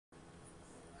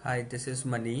Hi, this is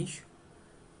Manish.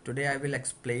 Today I will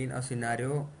explain a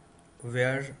scenario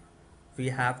where we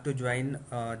have to join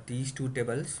these two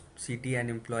tables, CT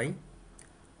and employee,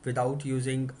 without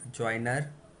using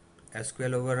joiner,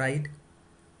 SQL override,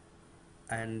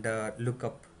 and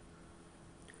lookup.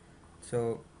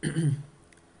 So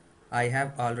I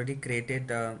have already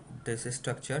created this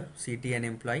structure, CT and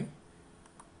employee,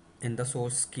 in the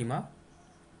source schema.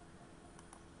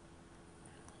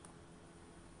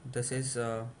 This is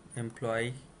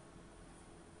employee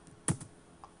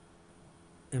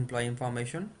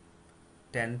information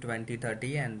 10, 20,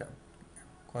 30, and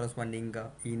corresponding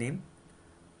e-name,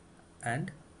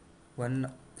 and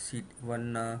one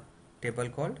table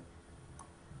called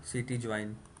CT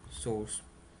join source.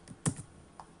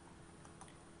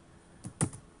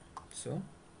 So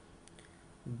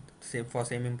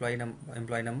same employee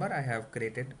number, I have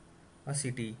created a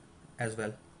CT as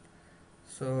well.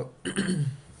 So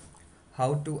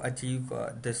how to achieve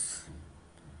this?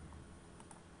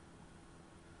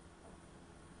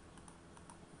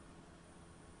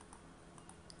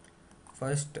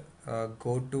 First,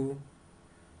 go to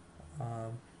uh,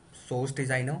 source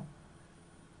designer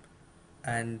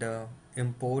and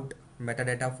import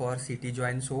metadata for CT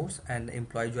join source and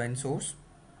employee join source.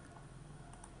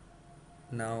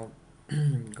 Now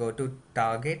go to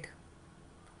target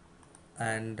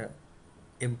and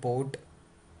import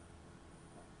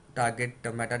target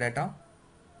metadata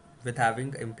with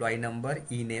having employee number,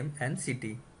 e-name, and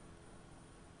city.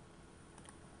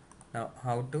 Now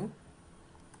how to?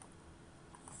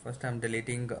 First I'm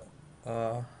deleting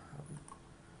uh,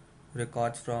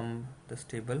 records from this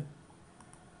table.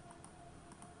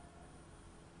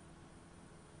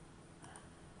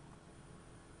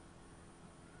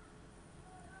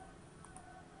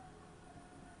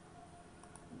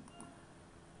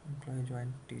 Employee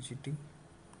join TGT.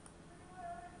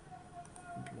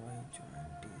 Employee join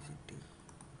TGT.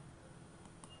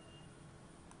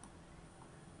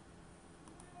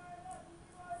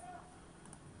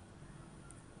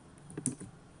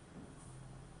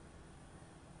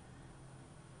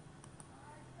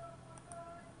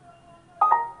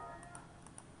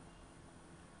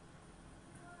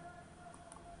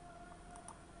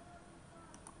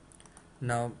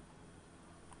 Now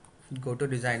go to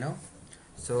designer.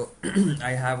 So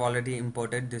I have already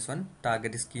imported this one,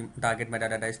 target scheme, target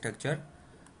metadata structure.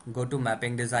 Go to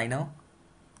mapping designer,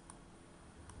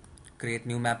 create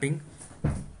new mapping,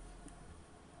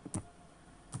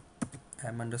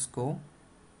 m underscore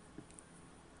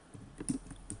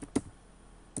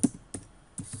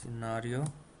scenario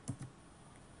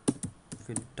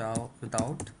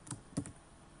without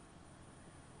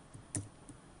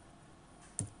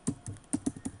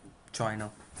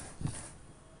joiner.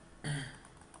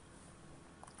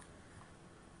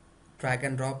 Drag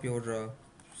and drop your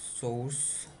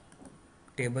source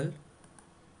table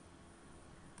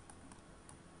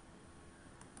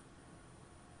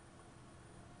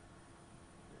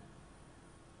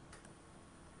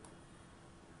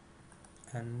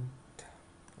and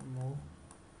move.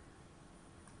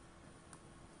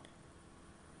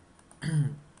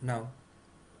 Now,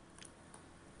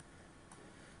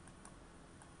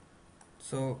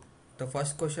 so the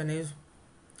first question is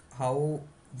how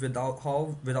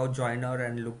without joiner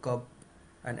and lookup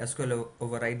and SQL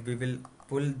override we will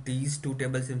pull these two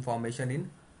tables information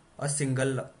in a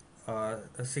single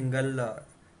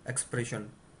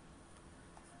expression.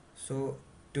 So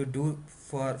to do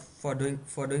for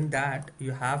doing that,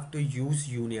 you have to use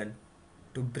union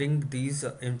to bring these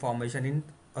information in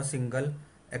a single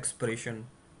expression.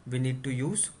 We need to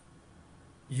use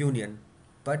union,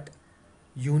 but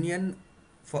union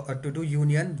to do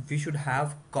union we should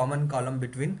have common column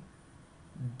between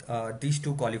these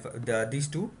two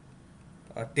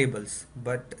tables.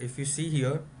 But if you see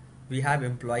here, we have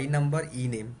employee number, e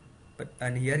name, but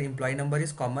and here employee number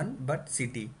is common but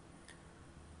city.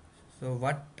 So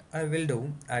what I will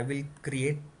do, I will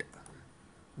create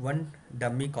one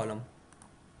dummy column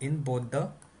in both the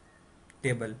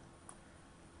table.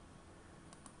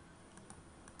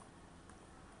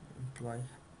 Employee.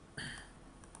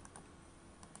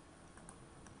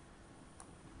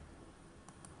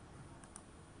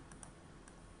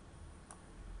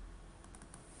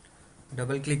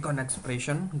 Double click on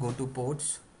expression, go to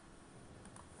ports,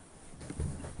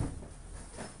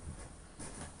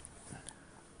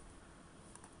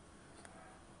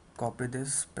 copy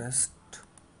this, paste.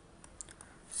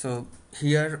 So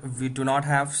here we do not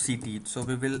have CT, so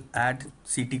we will add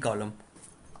CT column.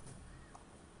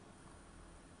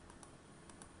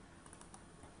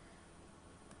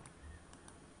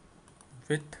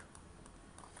 With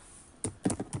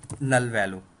null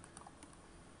value.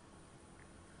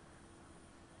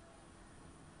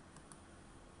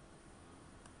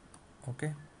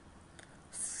 Okay,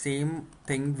 same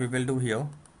thing we will do here.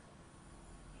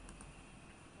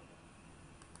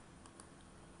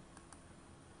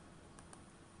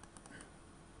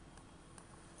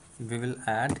 We will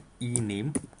add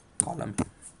ename column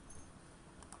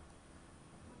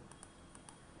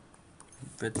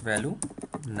with value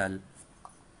null.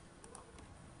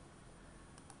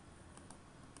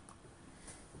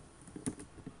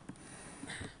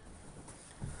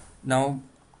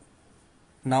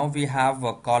 Now we have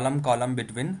a column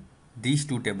between these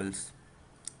two tables.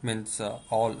 Means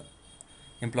all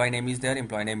employee name is there,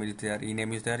 employee name is there,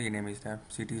 ename is there, ename is there,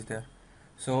 city is there.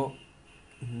 So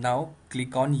now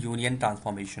click on union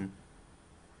transformation.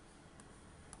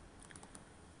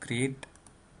 Create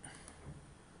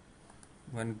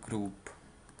one group.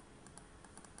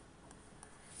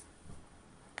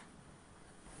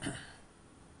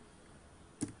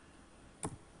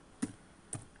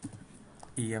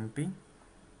 EMP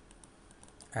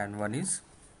and one is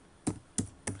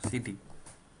city.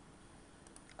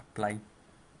 Apply.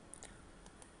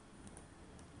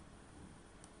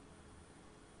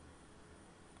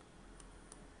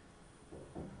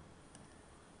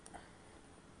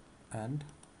 And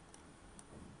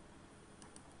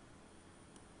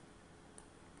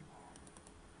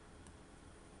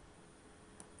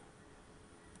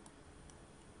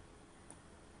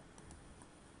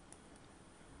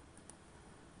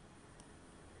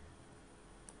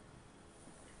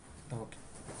okay.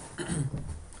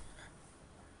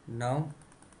 Now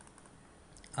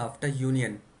after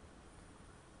union,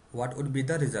 what would be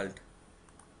the result?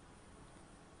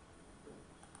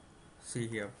 See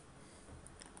here.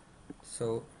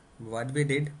 So what we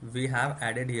did, we have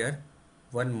added here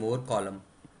one more column,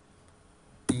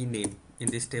 ename in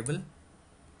this table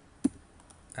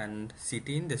and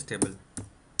city in this table.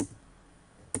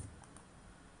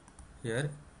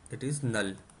 Here it is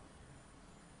null.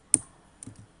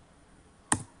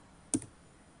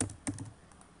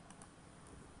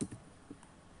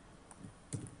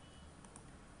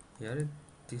 Here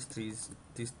these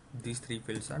three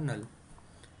fields are null.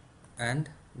 And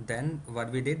then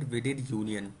what we did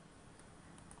union.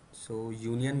 So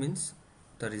union means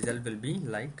the result will be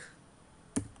like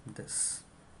this.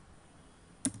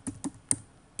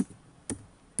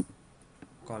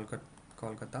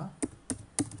 Kolkata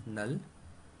null,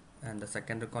 and the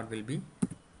second record will be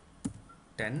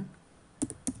 10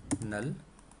 null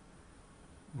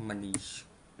Manish.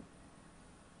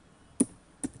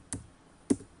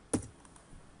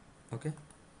 Okay,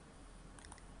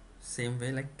 same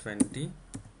way like 20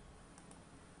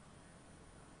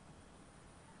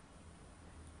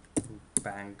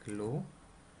 Bangalore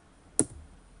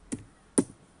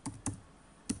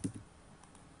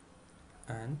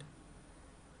and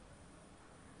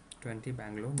 20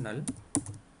 Bangalore null,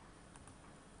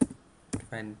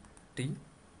 20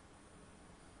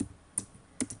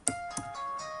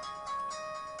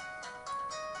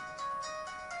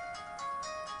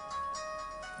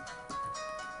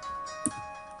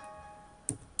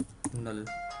 null.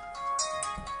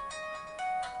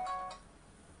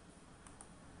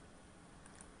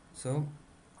 So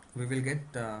we will get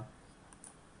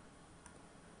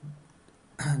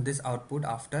this output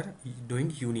after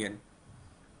doing union.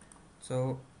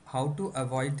 So how to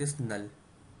avoid this null?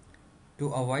 To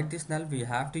avoid this null, we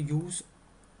have to use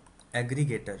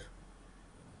aggregator.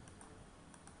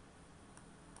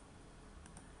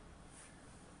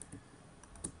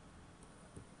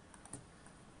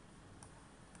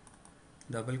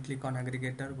 Double click on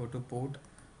aggregator, go to port,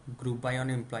 group by on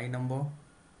employee number,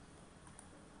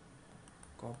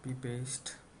 copy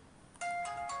paste,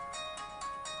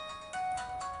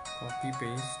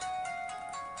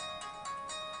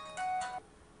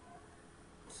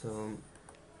 so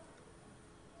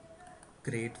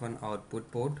create one output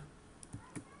port,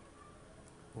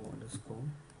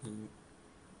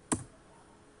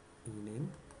 _ename,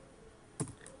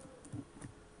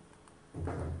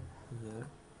 here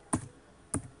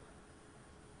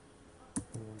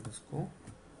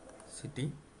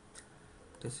 _city.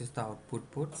 This is the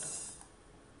output port,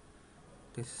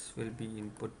 this will be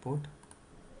input port.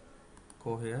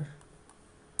 Go here,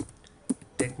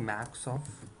 take max of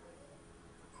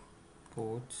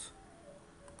ports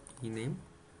ename,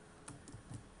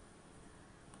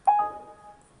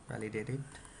 validate it,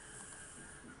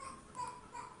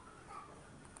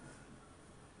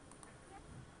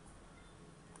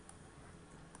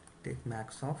 take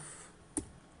max of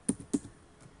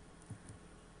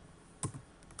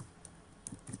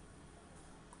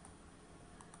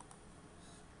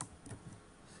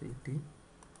city,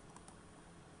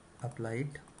 apply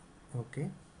it. Okay,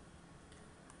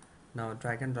 now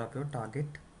drag and drop your target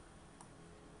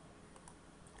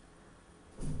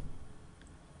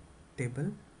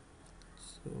table.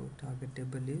 So target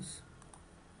table is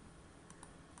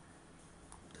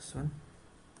this one,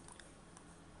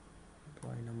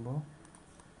 employee number,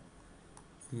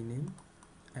 ename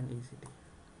and ECT.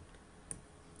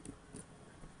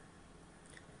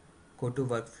 Go to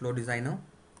workflow designer.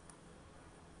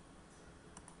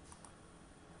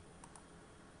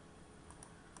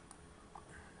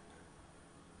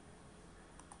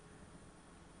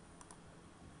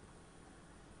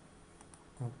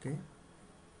 Okay,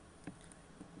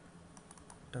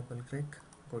 double click,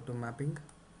 go to mapping,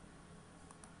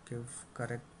 give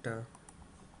correct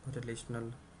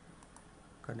relational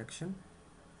connection.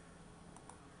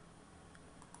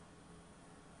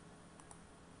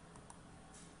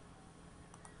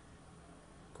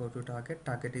 Go to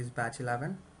target is batch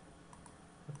 11,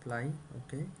 apply.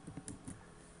 Okay,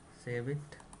 save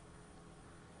it.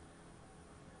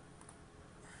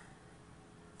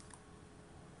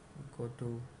 Go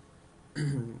to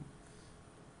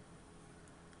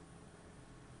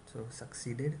so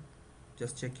succeeded.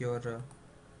 Just check your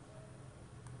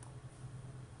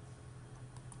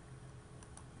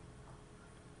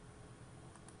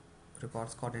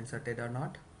records got inserted or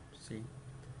not. See,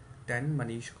 10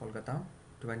 Manish Kolkata,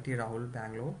 20 Rahul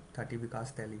Bangalore, 30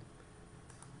 Vikas Delhi.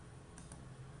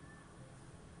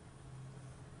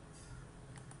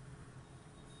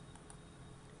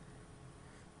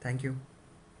 Thank you.